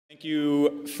Thank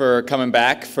you for coming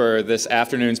back for this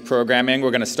afternoon's programming.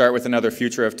 We're going to start with another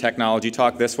Future of Technology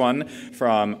talk, this one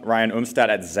from Ryan Umstattd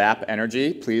at Zap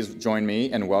Energy. Please join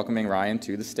me in welcoming Ryan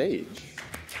to the stage.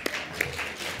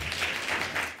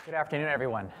 Good afternoon,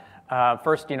 everyone.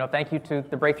 First, thank you to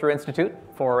the Breakthrough Institute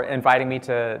for inviting me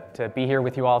to be here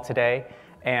with you all today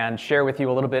and share with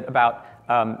you a little bit about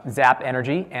Zap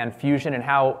Energy and fusion and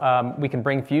how we can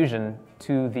bring fusion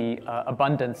to the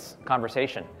abundance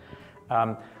conversation.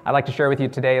 I'd like to share with you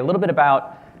today a little bit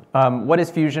about what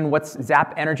is fusion, what's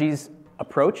Zap Energy's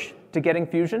approach to getting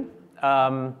fusion,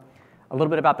 a little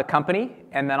bit about the company,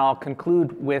 and then I'll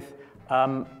conclude with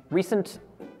recent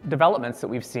developments that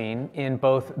we've seen in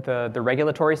both the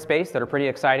regulatory space that are pretty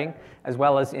exciting, as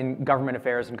well as in government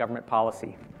affairs and government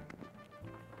policy.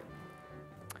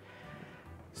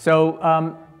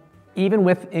 So even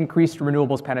with increased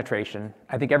renewables penetration,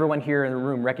 I think everyone here in the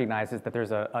room recognizes that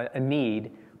there's a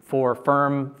need for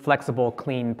firm, flexible,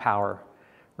 clean power,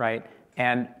 right?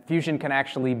 And fusion can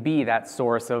actually be that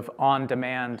source of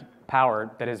on-demand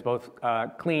power that is both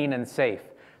clean and safe.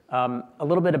 A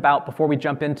little bit about, before we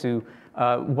jump into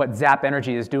what Zap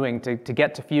Energy is doing to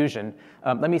get to fusion,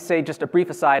 let me say just a brief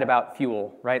aside about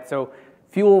fuel, right? So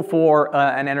fuel for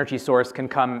an energy source can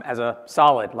come as a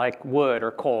solid, like wood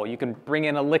or coal. You can bring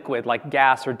in a liquid, like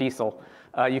gas or diesel.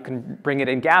 You can bring it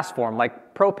in gas form,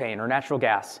 like propane or natural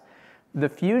gas. The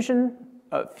fusion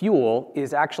fuel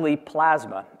is actually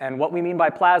plasma, and what we mean by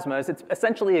plasma is it's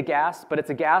essentially a gas, but it's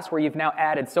a gas where you've now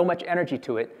added so much energy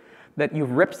to it that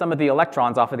you've ripped some of the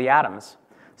electrons off of the atoms.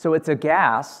 So it's a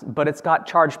gas, but it's got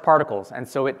charged particles, and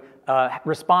so it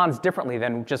responds differently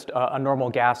than just a normal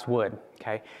gas would,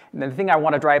 okay? And the thing I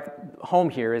want to drive home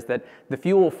here is that the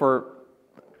fuel for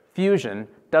fusion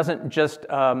doesn't just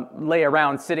lay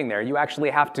around sitting there. You actually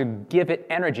have to give it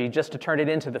energy just to turn it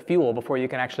into the fuel before you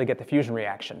can actually get the fusion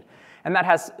reaction. And that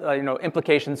has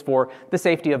implications for the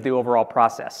safety of the overall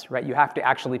process, right? You have to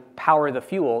actually power the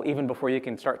fuel even before you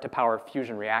can start to power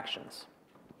fusion reactions.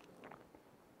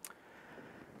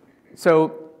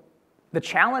 So the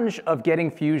challenge of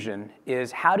getting fusion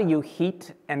is how do you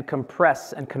heat and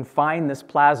compress and confine this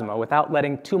plasma without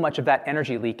letting too much of that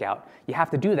energy leak out? You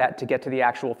have to do that to get to the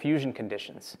actual fusion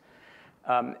conditions.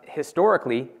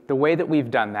 Historically, the way that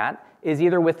we've done that is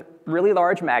either with really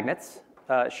large magnets,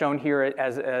 shown here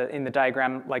as in the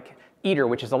diagram like ITER,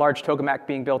 which is a large tokamak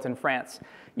being built in France,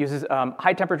 uses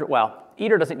high temperature, well,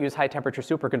 ITER doesn't use high temperature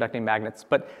superconducting magnets,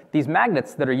 but these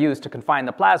magnets that are used to confine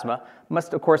the plasma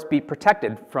must of course be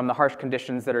protected from the harsh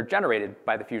conditions that are generated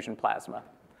by the fusion plasma.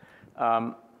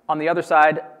 On the other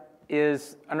side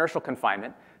is inertial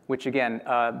confinement, which again,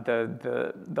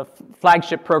 the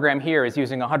flagship program here is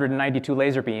using 192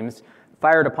 laser beams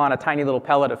fired upon a tiny little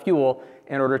pellet of fuel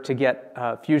in order to get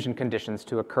fusion conditions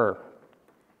to occur.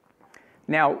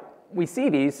 Now, we see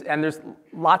these, and there's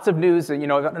lots of news. I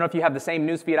don't know if you have the same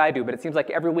news feed I do, but it seems like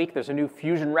every week there's a new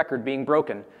fusion record being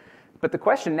broken. But the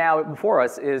question now before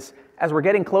us is, as we're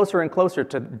getting closer and closer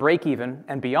to break even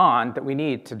and beyond that we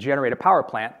need to generate a power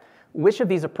plant, which of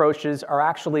these approaches are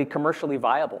actually commercially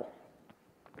viable?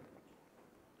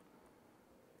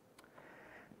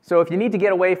 So if you need to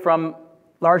get away from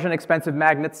large and expensive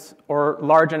magnets or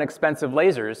large and expensive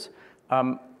lasers,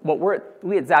 what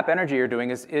we at Zap Energy are doing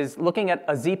is looking at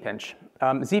a Z-pinch.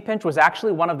 Z-pinch was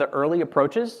actually one of the early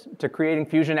approaches to creating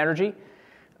fusion energy.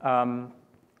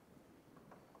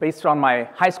 Based on my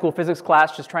high school physics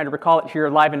class, just trying to recall it here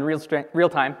live in real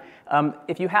time,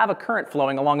 if you have a current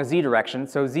flowing along a Z direction,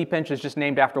 so Z-pinch is just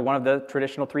named after one of the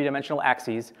traditional three-dimensional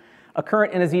axes, a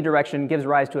current in a Z direction gives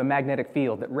rise to a magnetic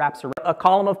field that wraps around a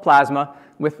column of plasma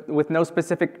with no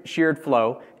specific sheared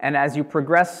flow, and as you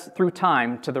progress through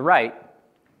time to the right,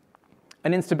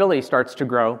 an instability starts to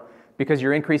grow because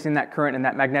you're increasing that current in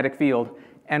that magnetic field,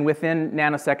 and within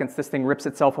nanoseconds this thing rips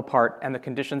itself apart and the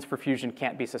conditions for fusion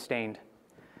can't be sustained.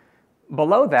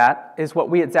 Below that is what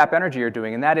we at Zap Energy are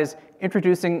doing, and that is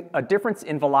introducing a difference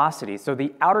in velocity. So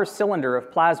the outer cylinder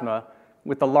of plasma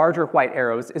with the larger white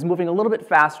arrows is moving a little bit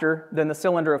faster than the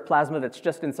cylinder of plasma that's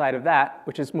just inside of that,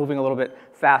 which is moving a little bit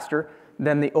faster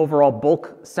than the overall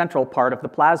bulk central part of the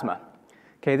plasma.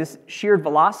 Okay, this sheared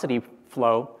velocity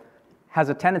flow has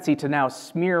a tendency to now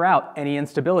smear out any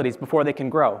instabilities before they can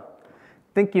grow.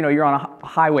 Think, you're on a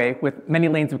highway with many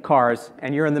lanes of cars,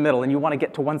 and you're in the middle, and you want to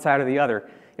get to one side or the other.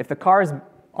 If the cars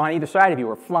on either side of you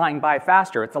are flying by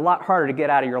faster, it's a lot harder to get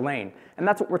out of your lane. And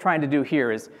that's what we're trying to do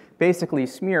here, is basically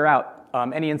smear out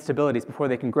any instabilities before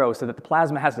they can grow so that the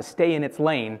plasma has to stay in its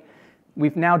lane.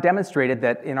 We've now demonstrated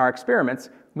that in our experiments,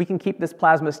 we can keep this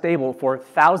plasma stable for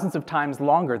thousands of times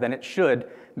longer than it should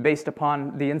based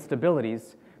upon the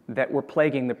instabilities that were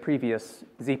plaguing the previous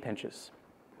Z-pinches.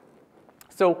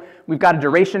 So we've got a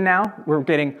duration now. We're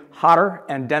getting hotter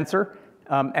and denser.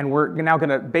 And we're now going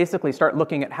to basically start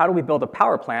looking at how do we build a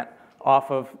power plant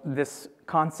off of this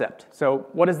concept. So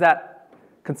what does that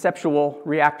conceptual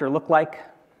reactor look like?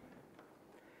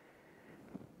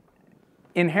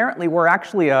 Inherently, we're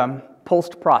actually a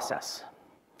pulsed process.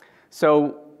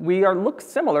 So we look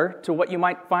similar to what you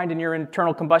might find in your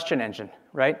internal combustion engine,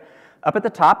 right? Up at the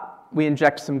top, we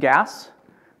inject some gas.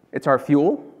 It's our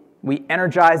fuel. We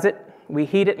energize it. We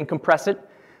heat it and compress it.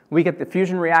 We get the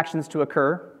fusion reactions to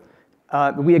occur.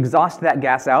 We exhaust that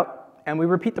gas out, and we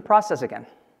repeat the process again.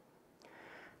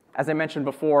 As I mentioned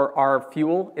before, our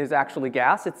fuel is actually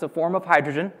gas. It's a form of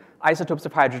hydrogen, isotopes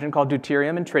of hydrogen called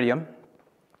deuterium and tritium,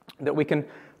 that we can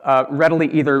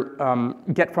readily either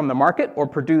get from the market or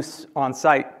produce on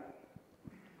site.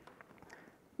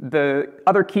 The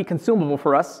other key consumable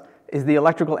for us is the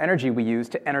electrical energy we use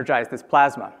to energize this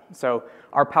plasma. So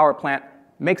our power plant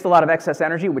makes a lot of excess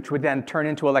energy, which would then turn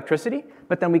into electricity,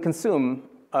 but then we consume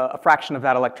a fraction of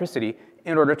that electricity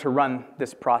in order to run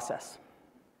this process.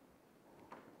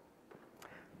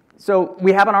 So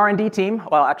we have an R&D team.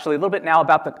 Well, actually, a little bit now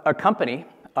about a company.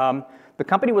 The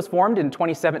company was formed in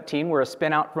 2017. We're a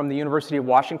spin-out from the University of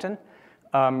Washington.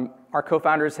 Our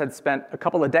co-founders had spent a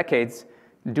couple of decades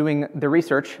doing the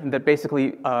research that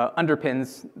basically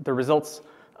underpins the results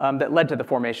that led to the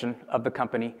formation of the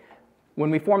company. When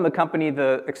we formed the company,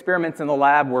 the experiments in the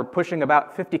lab were pushing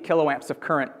about 50 kiloamps of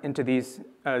current into these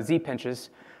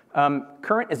Z-pinches.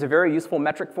 Current is a very useful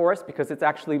metric for us because it's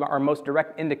actually our most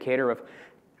direct indicator of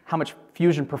how much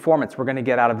fusion performance we're going to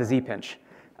get out of the Z-pinch.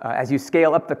 As you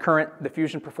scale up the current, the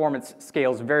fusion performance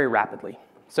scales very rapidly.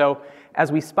 So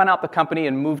as we spun out the company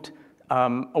and moved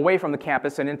away from the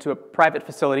campus and into a private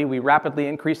facility, we rapidly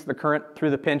increased the current through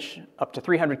the pinch up to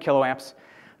 300 kiloamps,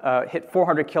 hit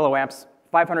 400 kiloamps,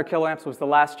 500 kiloamps was the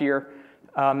last year,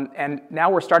 and now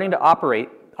we're starting to operate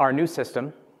our new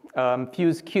system,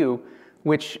 Fuse-Q,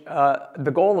 which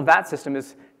the goal of that system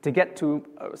is to get to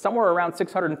somewhere around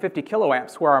 650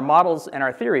 kiloamps, where our models and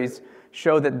our theories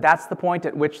show that that's the point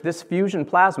at which this fusion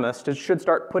plasma should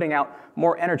start putting out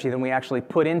more energy than we actually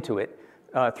put into it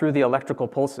through the electrical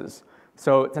pulses.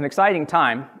 So it's an exciting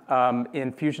time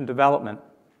in fusion development.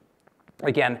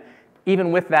 Again,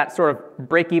 even with that sort of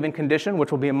break-even condition,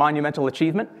 which will be a monumental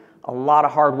achievement, a lot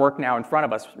of hard work now in front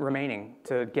of us remaining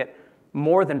to get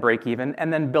more than break-even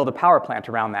and then build a power plant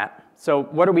around that. So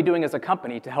what are we doing as a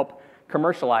company to help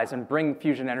commercialize and bring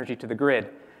fusion energy to the grid?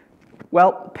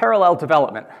 Well, parallel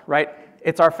development, right?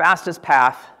 It's our fastest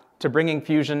path to bringing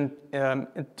fusion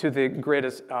to the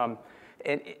grid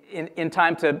in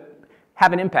time to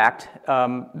have an impact.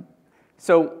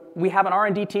 So we have an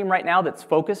R&D team right now that's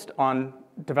focused on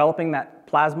developing that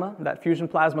plasma, that fusion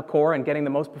plasma core, and getting the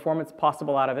most performance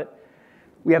possible out of it.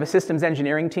 We have a systems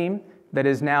engineering team that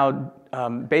is now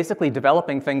basically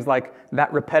developing things like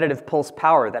that repetitive pulse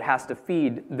power that has to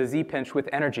feed the Z-pinch with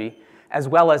energy, as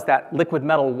well as that liquid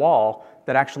metal wall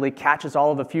that actually catches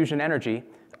all of the fusion energy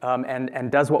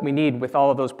and does what we need with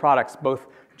all of those products, both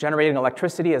generating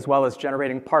electricity as well as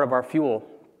generating part of our fuel.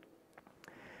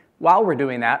 While we're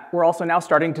doing that, we're also now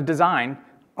starting to design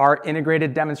our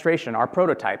integrated demonstration, our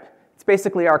prototype. It's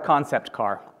basically our concept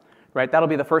car, right? That'll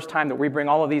be the first time that we bring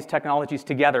all of these technologies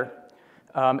together,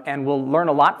 and we'll learn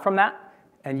a lot from that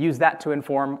and use that to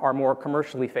inform our more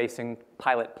commercially facing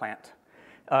pilot plant,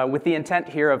 with the intent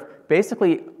here of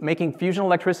basically making fusion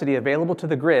electricity available to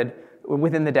the grid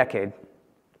within the decade.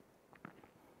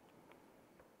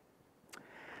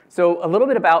 So a little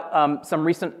bit about some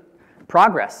recent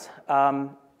progress.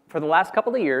 For the last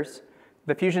couple of years,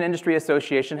 the Fusion Industry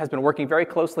Association has been working very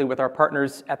closely with our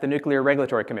partners at the Nuclear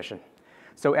Regulatory Commission.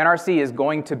 So NRC is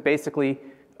going to basically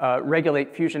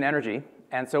regulate fusion energy.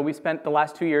 And so we spent the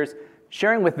last 2 years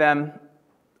sharing with them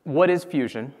what is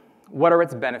fusion, what are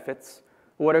its benefits,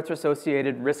 what are its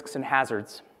associated risks and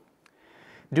hazards.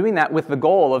 Doing that with the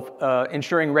goal of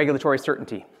ensuring regulatory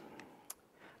certainty.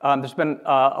 There's been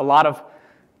a lot of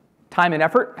time and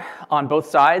effort on both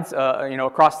sides,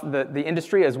 across the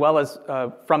industry as well as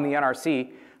from the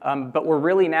NRC, but we're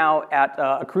really now at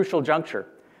a crucial juncture.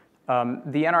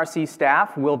 The NRC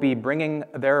staff will be bringing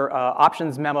their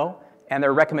options memo and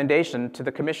their recommendation to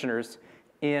the commissioners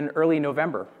in early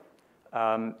November.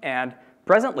 And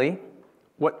presently,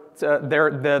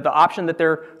 the option that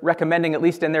they're recommending, at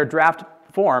least in their draft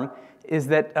form, is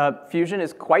that fusion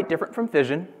is quite different from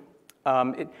fission.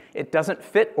 It doesn't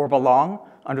fit or belong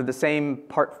under the same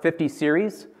Part 50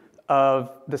 series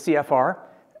of the CFR,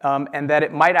 and that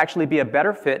it might actually be a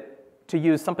better fit to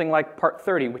use something like Part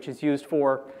 30, which is used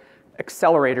for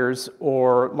accelerators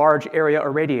or large area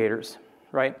irradiators,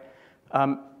 right?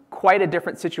 quite a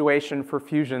different situation for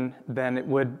fusion than it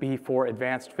would be for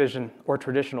advanced fission or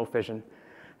traditional fission.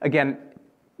 Again,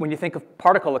 when you think of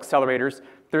particle accelerators,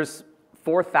 there's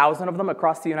 4,000 of them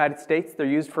across the United States. They're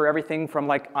used for everything from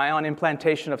like ion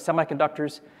implantation of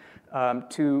semiconductors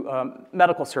to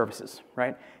medical services,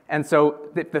 right? And so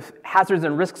the hazards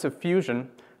and risks of fusion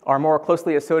are more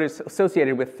closely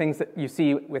associated with things that you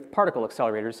see with particle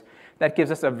accelerators. That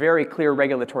gives us a very clear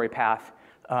regulatory path.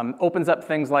 Opens up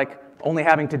things like only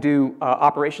having to do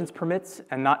operations permits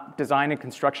and not design and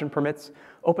construction permits.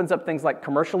 Opens up things like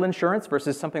commercial insurance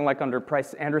versus something like under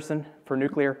Price-Anderson for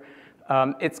nuclear.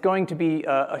 It's going to be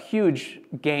a huge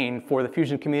gain for the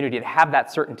fusion community to have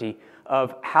that certainty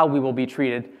of how we will be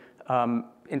treated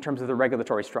in terms of the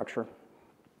regulatory structure.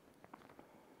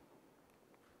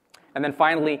 And then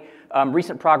finally,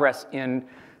 recent progress in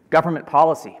government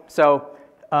policy. So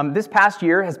this past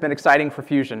year has been exciting for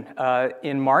fusion.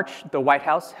 In March, the White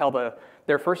House held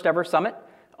their first ever summit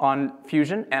on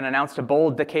fusion and announced a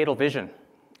bold decadal vision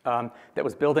that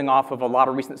was building off of a lot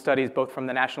of recent studies, both from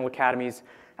the national academies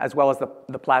as well as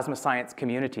the plasma science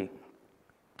community.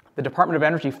 The Department of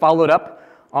Energy followed up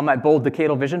on that bold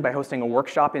decadal vision by hosting a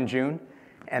workshop in June.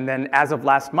 And then as of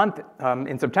last month,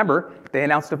 in September, they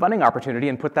announced a funding opportunity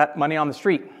and put that money on the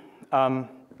street.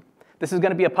 This is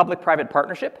going to be a public-private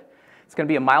partnership. It's going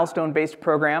to be a milestone-based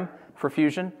program for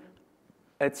fusion.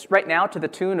 It's right now to the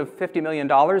tune of $50 million,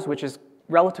 which is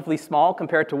relatively small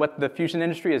compared to what the fusion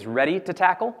industry is ready to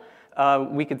tackle.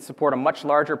 We could support a much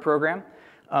larger program.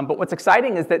 But what's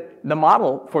exciting is that the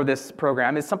model for this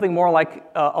program is something more like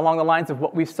along the lines of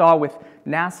what we saw with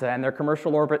NASA and their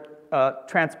commercial orbit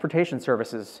transportation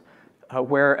services,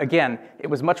 where, again, it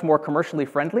was much more commercially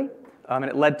friendly, and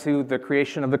it led to the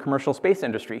creation of the commercial space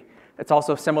industry. It's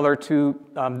also similar to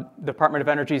the Department of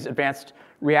Energy's Advanced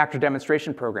Reactor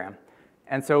Demonstration Program.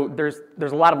 And so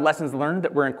there's a lot of lessons learned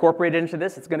that were incorporated into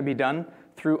this. It's going to be done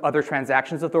through other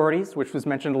transactions authorities, which was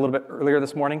mentioned a little bit earlier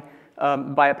this morning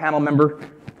by a panel member.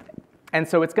 And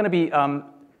so it's going to be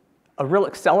a real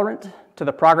accelerant to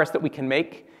the progress that we can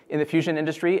make in the fusion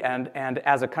industry and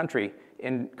as a country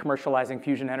in commercializing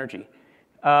fusion energy.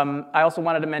 I also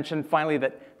wanted to mention finally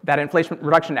that Inflation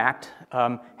Reduction Act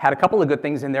had a couple of good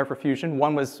things in there for fusion.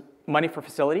 One was money for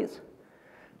facilities,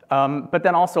 but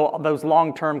then also those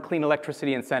long-term clean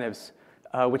electricity incentives,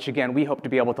 which again, we hope to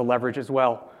be able to leverage as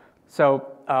well. So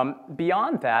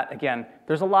beyond that, again,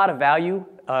 there's a lot of value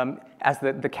as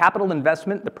the capital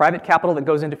investment, the private capital that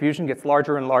goes into fusion gets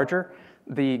larger and larger.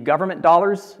 The government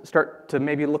dollars start to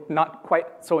maybe look not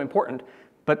quite so important,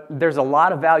 but there's a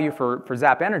lot of value for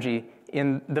Zap Energy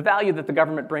in the value that the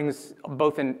government brings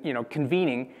both in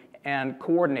convening and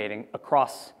coordinating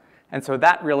across. And so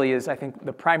that really is, I think,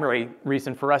 the primary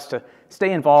reason for us to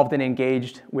stay involved and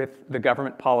engaged with the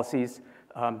government policies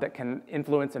that can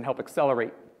influence and help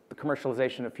accelerate the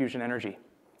commercialization of fusion energy.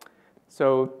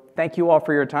 So thank you all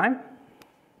for your time.